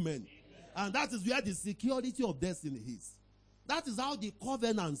make men. Amen. And that is where the security of destiny is. That is how the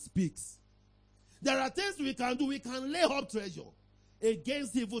covenant speaks. There are things we can do. We can lay up treasure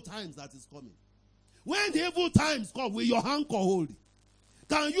against evil times that is coming. When evil times come, will your anchor hold it?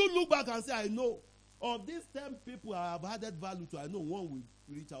 Can you look back and say, I know of these 10 people I have added value to, I know one will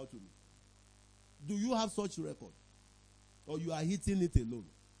reach out to me. Do you have such record? Or you are hitting it alone?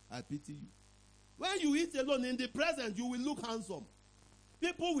 I pity you. When you hit alone in the present, you will look handsome.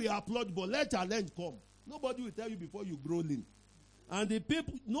 People will applaud, but let challenge come. Nobody will tell you before you grow lean. And the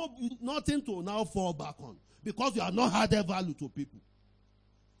people, nothing to now fall back on. Because you have not added value to people.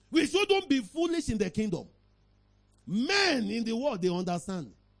 We shouldn't be foolish in the kingdom. Men in the world, they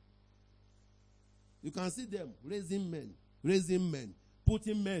understand. You can see them raising men,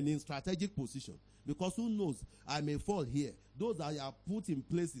 putting men in strategic position. Because who knows, I may fall here. Those that are put in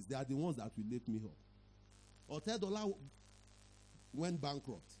places, they are the ones that will lift me up. Otedola went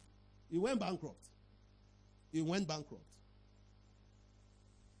bankrupt. He went bankrupt. His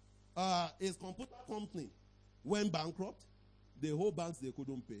computer company went bankrupt. The whole banks, they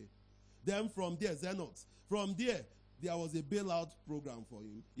couldn't pay. Then from there, Xerox. From there was a bailout program for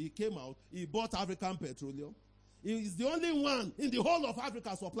him. He came out. He bought African Petroleum. He is the only one in the whole of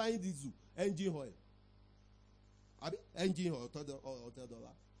Africa supplying diesel, engine oil. Engine oil, $10.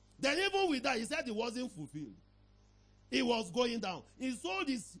 Then even with that, he said it wasn't fulfilled. It was going down. He sold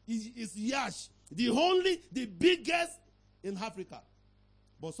his yacht, the biggest in Africa.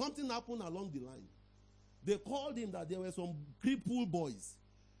 But something happened along the line. They called him that there were some crippled boys.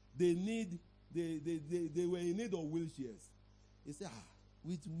 They were in need of wheelchairs. He said,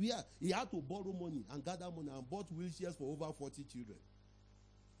 he had to borrow money and gather money and bought wheelchairs for over 40 children.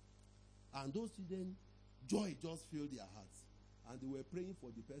 And those children, joy just filled their hearts. And they were praying for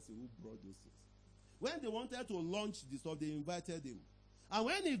the person who brought those things. When they wanted to launch the stuff, they invited him. And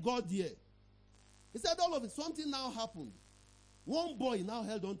when he got there, he said all of it, something now happened. One boy now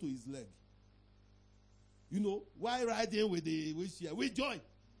held on to his leg. You know, while riding with the wheelchair, with joy.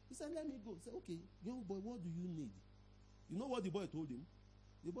 He said, let me go. He said, okay, young boy, what do you need? You know what the boy told him?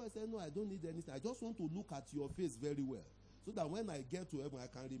 The boy said, no, I don't need anything. I just want to look at your face very well. So that when I get to heaven, I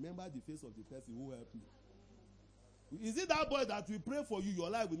can remember the face of the person who helped me. Is it that boy that will pray for you, your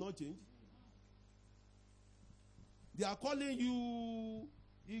life will not change? They are calling you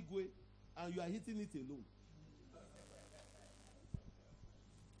Igwe, and you are hitting it alone.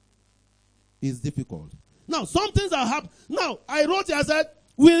 It's difficult. Now, some things are happening. Now, I wrote here, I said,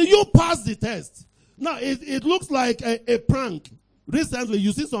 will you pass the test? Now, it looks like a prank. Recently,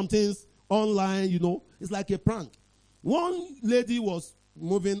 you see some things online, you know, it's like a prank. One lady was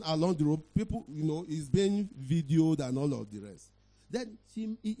moving along the road. People, you know, is being videoed and all of the rest. Then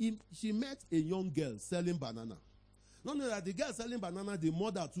she met a young girl selling banana. Not only that, the girl selling banana, the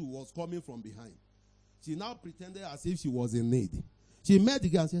mother too was coming from behind. She now pretended as if she was in need. She met the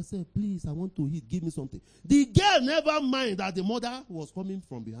girl and she said, please, I want to eat. Give me something. The girl never mind that the mother was coming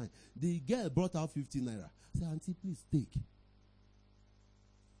from behind. The girl brought out 50 naira. I said, auntie, please take.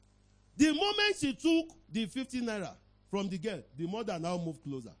 The moment she took the 50 naira from the girl, the mother now moved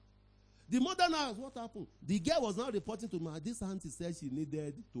closer. The mother now asked, what happened? The girl was now reporting to me, this auntie said she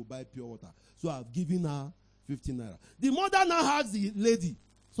needed to buy pure water. So I've given her 15 naira. The mother now asked the lady,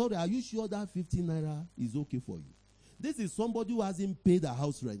 sorry, are you sure that 15 naira is okay for you? This is somebody who hasn't paid her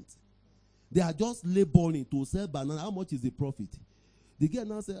house rent. They are just laboring to sell banana. How much is the profit? The girl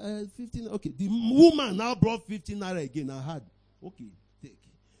now said, 15. Okay, the woman now brought 15 naira again. I had, okay, take.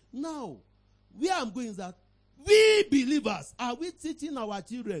 Now, where I'm going is that we believers, are we teaching our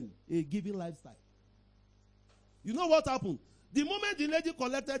children a giving lifestyle? You know what happened? The moment the lady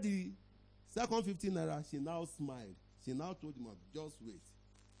collected the second 15 naira, she now smiled. She now told him, just wait.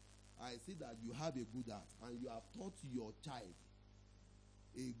 I see that you have a good heart and you have taught your child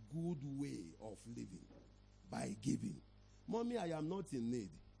a good way of living by giving. Mommy, I am not in need.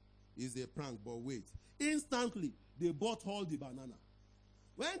 It's a prank, but wait. Instantly, they bought all the banana.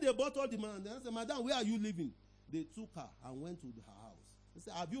 When they bought all the banana, they said, Madam, where are you living? They took her and went to her house. They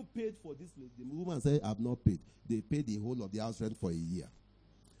said, have you paid for this lady? The woman said, I have not paid. They paid the whole of the house rent for a year.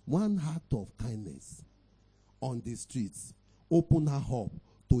 One act of kindness on the streets opened her up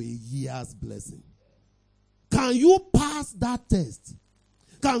to a year's blessing. Can you pass that test?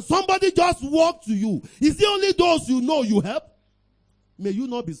 Can somebody just walk to you? Is it only those you know you help? May you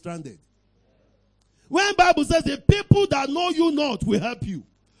not be stranded. When Bible says the people that know you not will help you.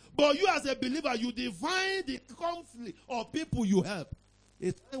 But you as a believer, you define the conflict of people you help.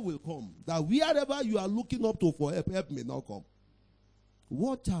 A time will come that wherever you are looking up to for help, help may not come.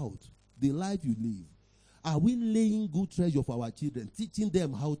 Watch out the life you live. Are we laying good treasure for our children, teaching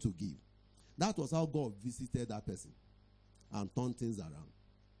them how to give? That was how God visited that person and turned things around.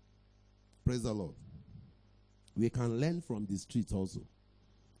 Praise the Lord. We can learn from the streets also.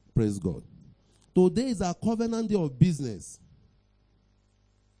 Praise God. Today is a covenant day of business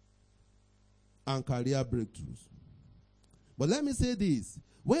and career breakthroughs. But let me say this.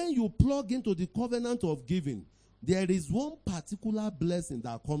 When you plug into the covenant of giving, there is one particular blessing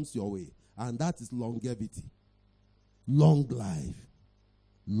that comes your way. And that is longevity. Long life.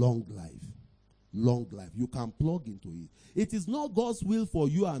 Long life. Long life. You can plug into it. It is not God's will for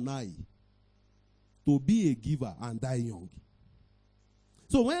you and I to be a giver and die young.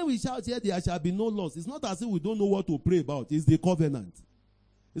 So when we shout here, there shall be no loss, it's not as if we don't know what to pray about. It's the covenant.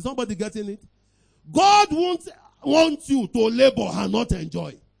 Is somebody getting it? God won't want you to labor and not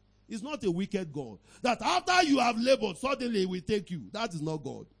enjoy. It's not a wicked God. That after you have labored, suddenly he will take you. That is not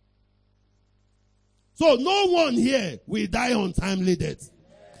God. So no one here will die untimely death.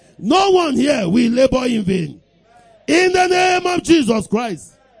 No one here will labor in vain. In the name of Jesus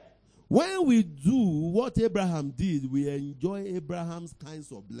Christ. When we do what Abraham did, we enjoy Abraham's kinds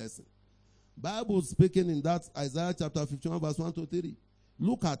of blessing. Bible speaking in that Isaiah chapter 51 verse 1 to 3.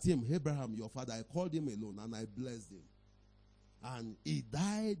 Look at him, Abraham, your father. I called him alone and I blessed him. And he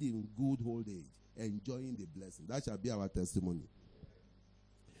died in good old age, enjoying the blessing. That shall be our testimony.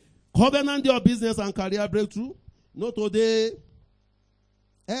 Covenant day of business and career breakthrough. Not today.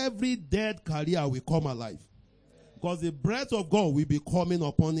 Every dead career will come alive. Because the breath of God will be coming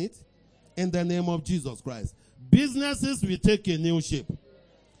upon it in the name of Jesus Christ. Businesses will take a new shape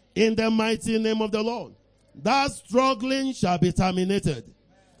in the mighty name of the Lord. That struggling shall be terminated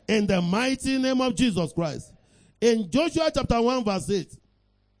in the mighty name of Jesus Christ. In Joshua chapter 1 verse 8,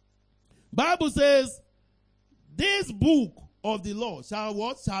 Bible says, this book of the law shall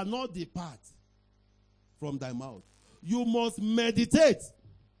what? Shall not depart from thy mouth. You must meditate.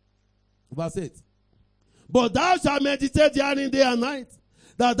 Verse 8. But thou shalt meditate therein day and night,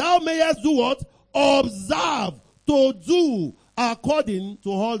 that thou mayest do what? Observe to do according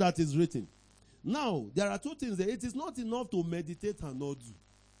to all that is written. Now, there are two things there. It is not enough to meditate and not do.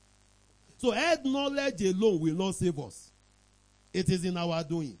 So head knowledge alone will not save us. It is in our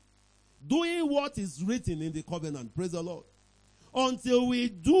doing. Doing what is written in the covenant. Praise the Lord. Until we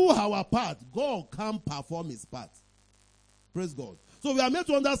do our part, God can perform his part. Praise God. So we are made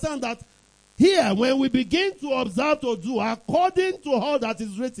to understand that here, when we begin to observe to do according to all that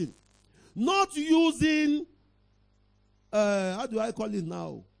is written, not using, how do I call it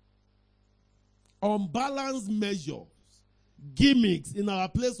now? Unbalanced measures, gimmicks in our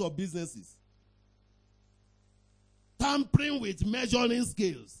place of businesses. Tampering with measuring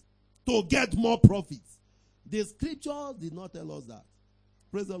scales to get more profits. The scripture did not tell us that.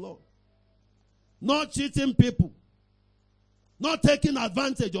 Praise the Lord. Not cheating people. Not taking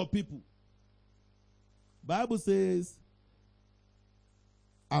advantage of people. Bible says,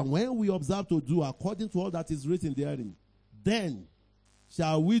 and when we observe to do according to all that is written therein, then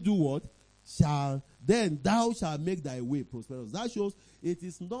shall we do what? Then thou shalt make thy way prosperous. That shows it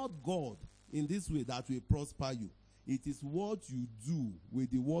is not God in this way that will prosper you. It is what you do with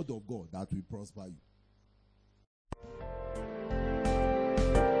the word of God that will prosper you.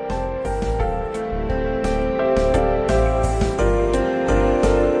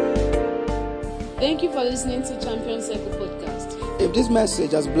 Thank you for listening to Champion Circle Podcast. If this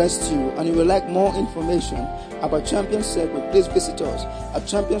message has blessed you and you would like more information about Champion Circle, please visit us at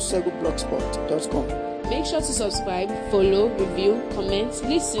championscircleblogspot.com. Make sure to subscribe, follow, review, comment,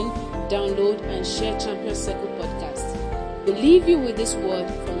 listen, download, and share Champion Circle Podcast. We leave you with this word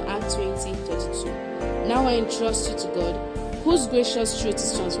from Acts 20:32. Now I entrust you to God, whose gracious truth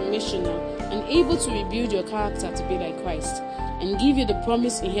is transformational and able to rebuild your character to be like Christ, and give you the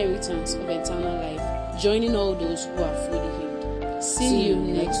promised inheritance of eternal life, joining all those who are fully healed. See you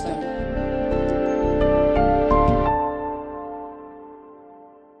next time.